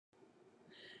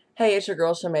Hey, it's your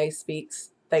girl Shamay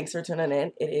Speaks. Thanks for tuning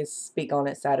in. It is Speak On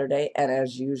It Saturday, and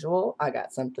as usual, I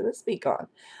got something to speak on.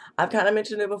 I've kind of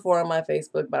mentioned it before on my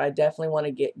Facebook, but I definitely want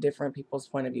to get different people's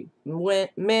point of view.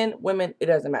 Men, women, it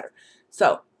doesn't matter.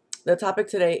 So, the topic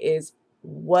today is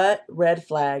what red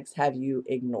flags have you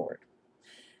ignored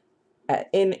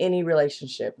in any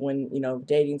relationship when,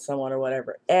 dating someone or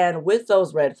whatever. And with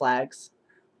those red flags,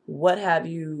 what have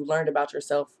you learned about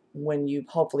yourself when you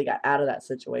hopefully got out of that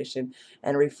situation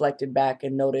and reflected back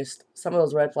and noticed some of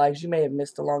those red flags you may have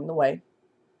missed along the way?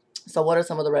 So what are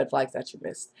some of the red flags that you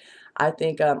missed? I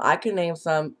think I can name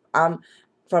some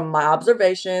from my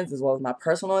observations as well as my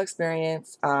personal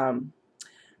experience.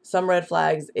 Some red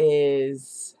flags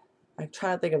is, I'm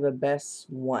trying to think of the best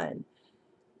one.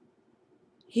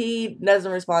 He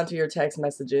doesn't respond to your text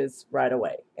messages right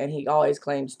away, and he always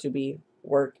claims to be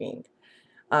working.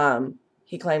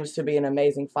 He claims to be an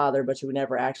amazing father, but you would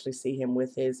never actually see him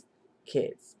with his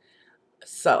kids.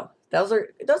 So those are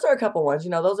a couple ones.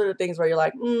 Those are the things where you're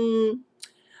like,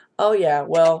 oh yeah,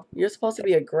 well, you're supposed to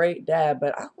be a great dad,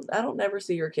 but I don't never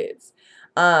see your kids.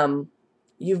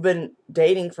 You've been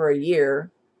dating for a year,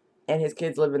 and his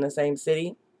kids live in the same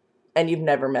city, and you've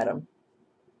never met him.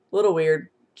 A little weird,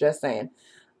 just saying.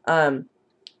 Um,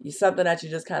 something that you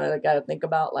just kind of got to think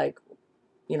about, like,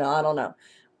 I don't know.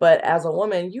 But as a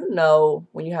woman,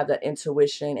 when you have that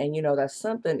intuition and you know that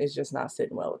something is just not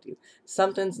sitting well with you.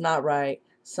 Something's not right.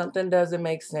 Something doesn't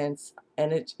make sense.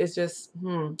 And it's just,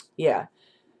 yeah.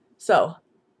 So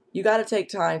you got to take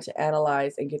time to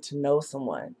analyze and get to know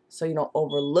someone so you don't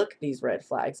overlook these red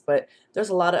flags. But there's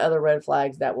a lot of other red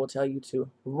flags that will tell you to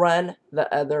run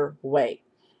the other way.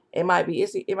 It might be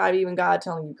even God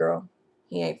telling you, girl,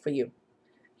 he ain't for you.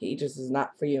 He just is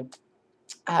not for you.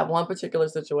 I have one particular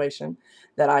situation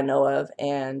that I know of,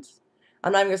 and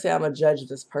I'm not even gonna say I'm a judge of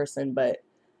this person, but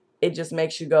it just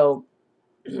makes you go,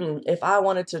 if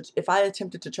I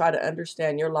attempted to try to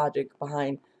understand your logic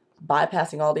behind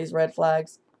bypassing all these red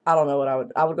flags, I don't know what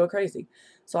I would go crazy.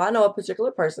 So I know a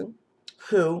particular person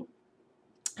who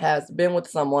has been with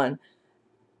someone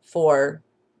for,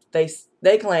 they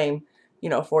claim,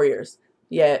 4 years.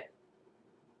 Yet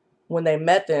when they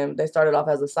met them, they started off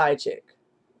as a side chick.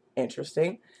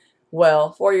 Interesting.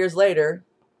 Well, 4 years later,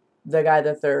 the guy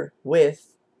that they're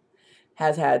with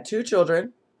has had two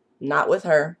children, not with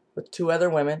her, with two other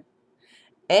women,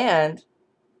 and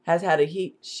has had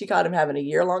she caught him having a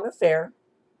year-long affair,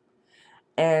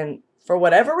 and for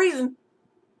whatever reason,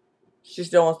 she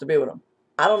still wants to be with him.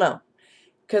 I don't know.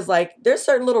 Because, like, there's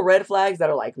certain little red flags that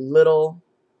are like little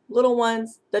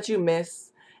ones that you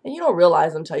miss, and you don't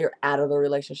realize them until you're out of the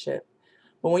relationship.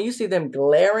 But when you see them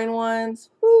glaring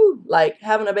ones, whoo, like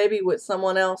having a baby with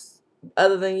someone else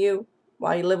other than you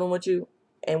while you're living with you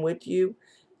and with you,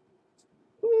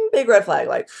 big red flag,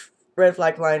 like red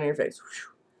flag flying in your face.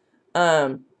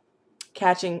 Um,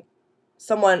 Catching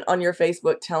someone on your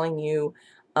Facebook telling you,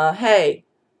 hey,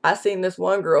 I seen this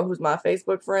one girl who's my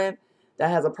Facebook friend that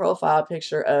has a profile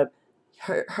picture of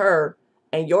her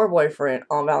and your boyfriend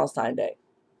on Valentine's Day.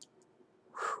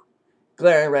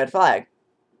 Glaring red flag.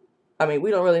 I mean,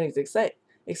 we don't really need to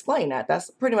explain that.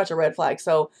 That's pretty much a red flag.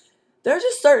 So there's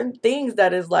just certain things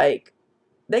that is like,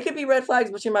 they could be red flags,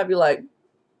 but you might be like,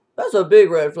 that's a big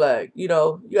red flag. You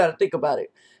got to think about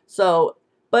it. So,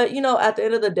 but at the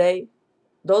end of the day,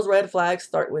 those red flags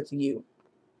start with you.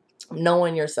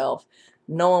 Knowing yourself,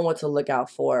 knowing what to look out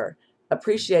for,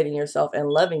 appreciating yourself and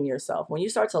loving yourself. When you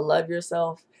start to love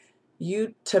yourself,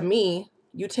 you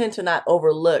tend to not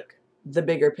overlook the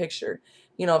bigger picture.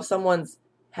 If someone's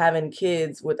having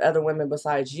kids with other women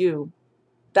besides you,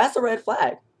 that's a red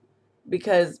flag,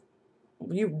 because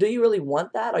do you really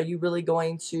want that? Are you really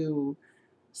going to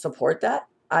support that?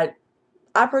 I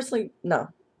personally,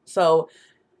 no. So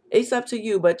it's up to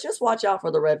you, but just watch out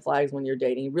for the red flags when you're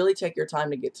dating. Really take your time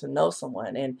to get to know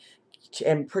someone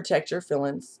and protect your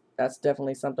feelings. That's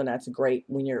definitely something that's great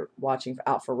when you're watching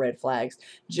out for red flags.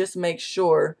 Just make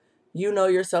sure you know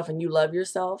yourself and you love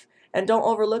yourself, and don't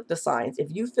overlook the signs. If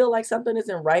you feel like something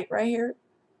isn't right here,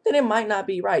 then it might not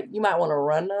be right. You might want to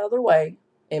run the other way,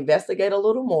 investigate a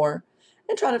little more,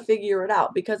 and try to figure it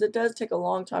out, because it does take a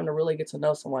long time to really get to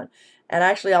know someone. And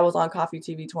actually, I was on Coffee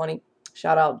TV 20.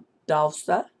 Shout out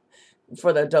Dalsa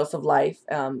for the Dose of Life.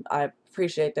 I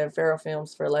appreciate them, Pharaoh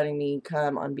Films, for letting me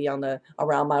come and be on the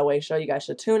Around My Way show. You guys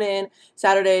should tune in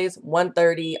Saturdays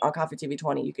 1:30 on Coffee TV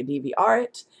 20. You can DVR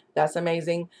it. That's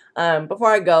amazing. Before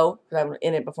I go, because I'm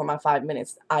in it before my 5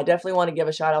 minutes, I definitely want to give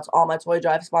a shout out to all my Toy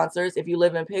Drive sponsors. If you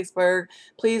live in Pittsburgh,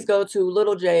 please go to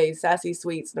Little J's, Sassy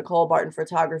Sweets, Nicole Barton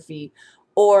Photography,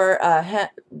 or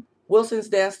Wilson's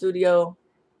Dance Studio,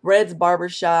 Red's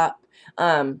Barbershop,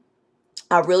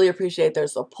 I really appreciate their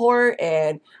support,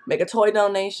 and make a toy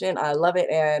donation. I love it.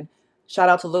 And shout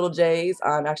out to Little Jay's.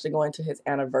 I'm actually going to his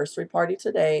anniversary party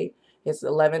today. His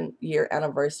 11-year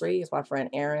anniversary. He's my friend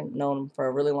Aaron, known him for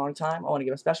a really long time. I want to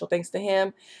give a special thanks to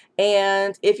him.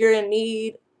 And if you're in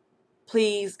need,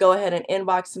 please go ahead and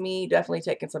inbox me. Definitely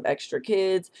taking some extra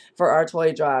kids for our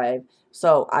toy drive.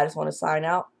 So I just want to sign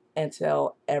out and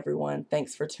tell everyone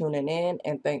thanks for tuning in,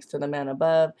 and thanks to the man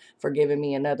above for giving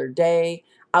me another day.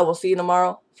 I will see you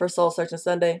tomorrow for Soul Searching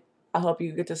Sunday. I hope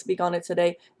you get to speak on it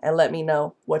today and let me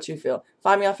know what you feel.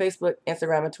 Find me on Facebook,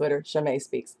 Instagram, and Twitter. Shamay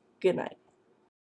Speaks. Good night.